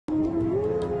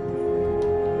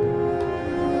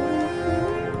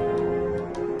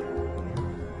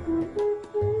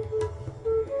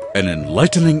An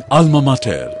enlightening alma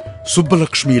mater,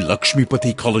 Subbalakshmi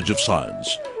Lakshmipati College of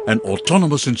Science, an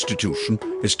autonomous institution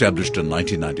established in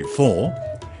 1994,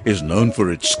 is known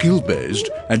for its skill-based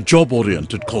and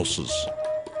job-oriented courses.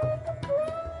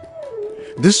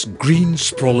 This green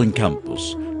sprawling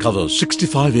campus covers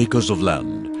 65 acres of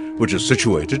land, which is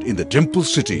situated in the temple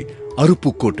city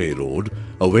Aruppukkottai Road,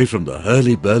 away from the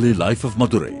hurly-burly life of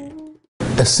Madurai.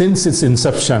 Since its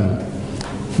inception,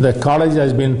 the college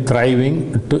has been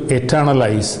thriving to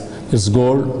eternalize its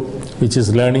goal, which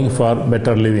is learning for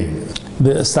better living.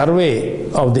 The survey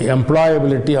of the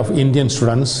employability of Indian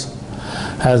students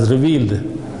has revealed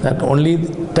that only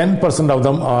 10% of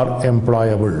them are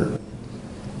employable.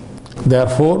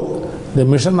 Therefore, the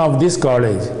mission of this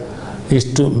college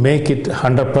is to make it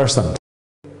 100%.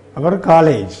 Our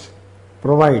college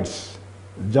provides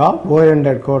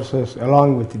job-oriented courses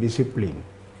along with discipline.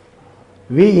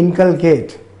 We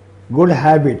inculcate good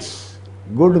habits,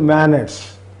 good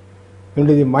manners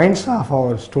into the minds of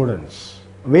our students.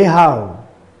 We have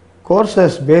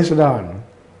courses based on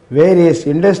various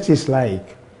industries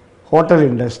like hotel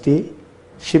industry,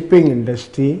 shipping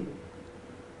industry,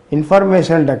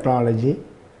 information technology,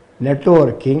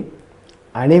 networking,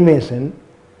 animation,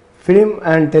 film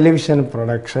and television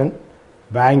production,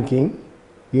 banking,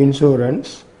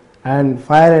 insurance, and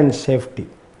fire and safety.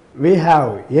 We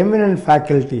have eminent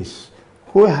faculties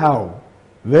who have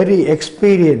very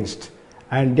experienced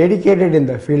and dedicated in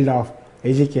the field of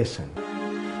education.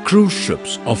 Cruise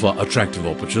ships offer attractive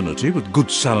opportunity with good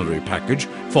salary package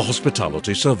for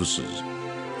hospitality services.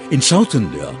 In South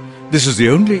India, this is the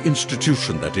only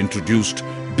institution that introduced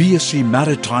BSc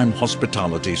Maritime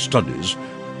Hospitality Studies.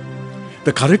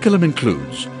 The curriculum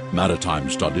includes maritime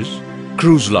studies,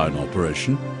 cruise line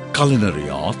operation, culinary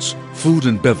arts, food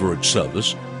and beverage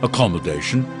service,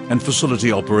 accommodation and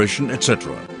facility operation,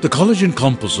 etc. The college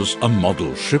encompasses a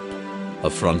model ship, a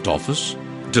front office,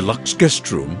 deluxe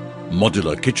guest room,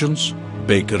 modular kitchens,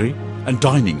 bakery and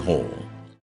dining hall.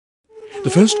 The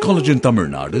first college in Tamil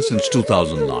Nadu since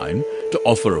 2009 to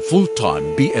offer a full-time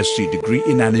BSc degree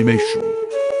in animation.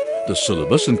 The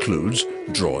syllabus includes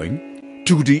drawing,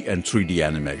 2D and 3D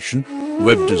animation,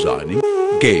 web designing,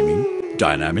 gaming,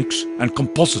 dynamics and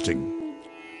compositing.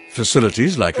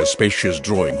 Facilities like a spacious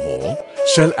drawing hall,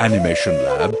 cell animation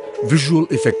lab, visual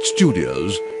effects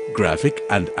studios, graphic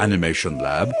and animation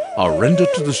lab are rendered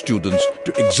to the students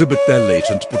to exhibit their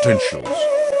latent potentials.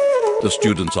 The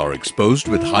students are exposed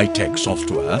with high-tech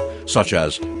software such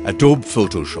as Adobe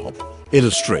Photoshop,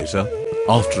 Illustrator,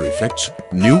 After Effects,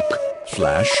 Nuke,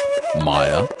 Flash,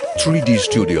 Maya, 3D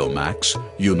Studio Max,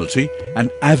 Unity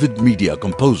and Avid Media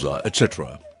Composer,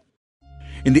 etc.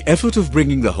 In the effort of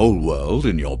bringing the whole world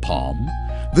in your palm,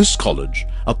 this college,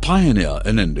 a pioneer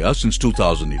in India since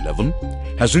 2011,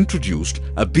 has introduced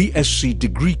a BSc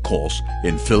degree course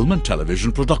in film and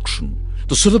television production.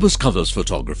 The syllabus covers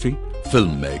photography,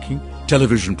 filmmaking,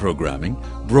 television programming,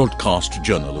 broadcast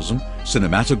journalism,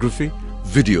 cinematography,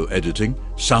 video editing,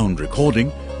 sound recording,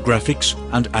 graphics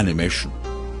and animation.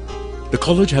 The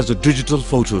college has a digital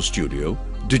photo studio,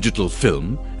 digital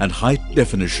film and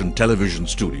high-definition television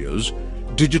studios,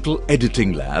 digital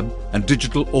editing lab and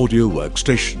digital audio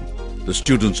workstation. The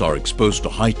students are exposed to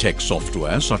high-tech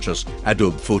software such as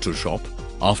Adobe Photoshop,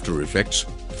 After Effects,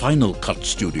 Final Cut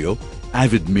Studio,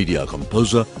 Avid Media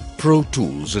Composer, Pro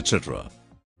Tools, etc.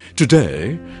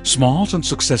 Today, smart and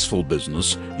successful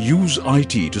business use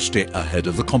IT to stay ahead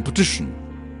of the competition.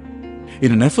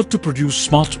 In an effort to produce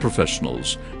smart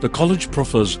professionals, the college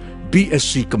proffers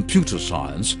BSc Computer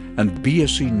Science and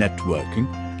BSc Networking.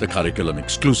 The curriculum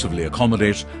exclusively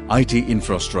accommodates IT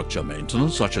infrastructure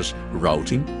maintenance such as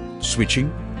routing,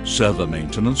 switching, server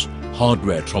maintenance,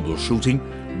 hardware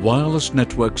troubleshooting, wireless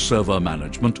network server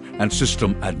management and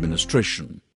system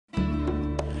administration.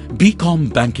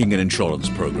 BCOM Banking and Insurance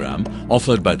program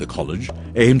offered by the college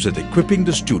aims at equipping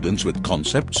the students with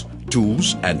concepts,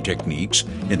 tools and techniques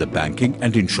in the banking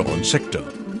and insurance sector.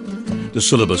 The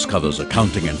syllabus covers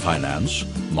accounting and finance,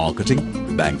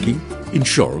 marketing, banking,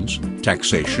 insurance,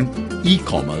 taxation,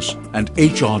 e-commerce and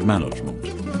HR management.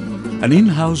 An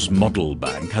in-house model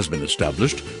bank has been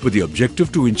established with the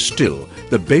objective to instill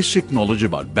the basic knowledge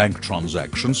about bank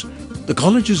transactions. The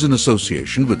college is in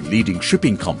association with leading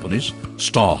shipping companies,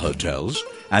 star hotels,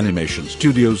 animation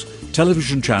studios,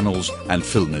 television channels and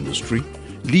film industry,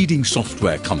 leading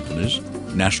software companies,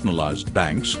 nationalized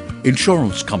banks,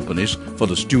 insurance companies for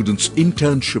the students'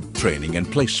 internship training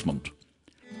and placement.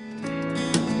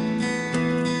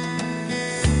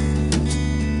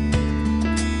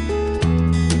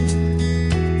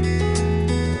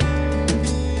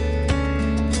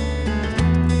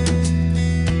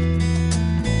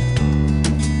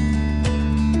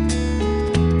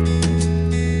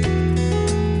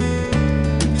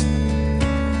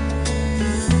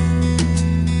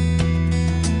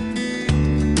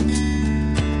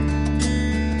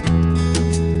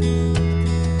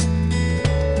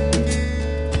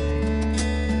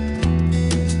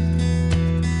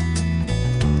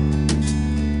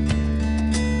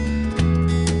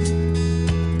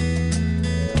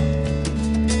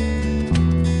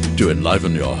 To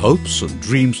enliven your hopes and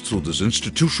dreams through this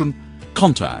institution,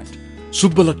 contact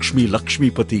Subbalakshmi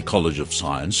Lakshmipati College of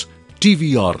Science,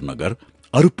 TVR Nagar,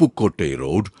 Aruppukkottai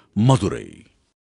Road, Madurai.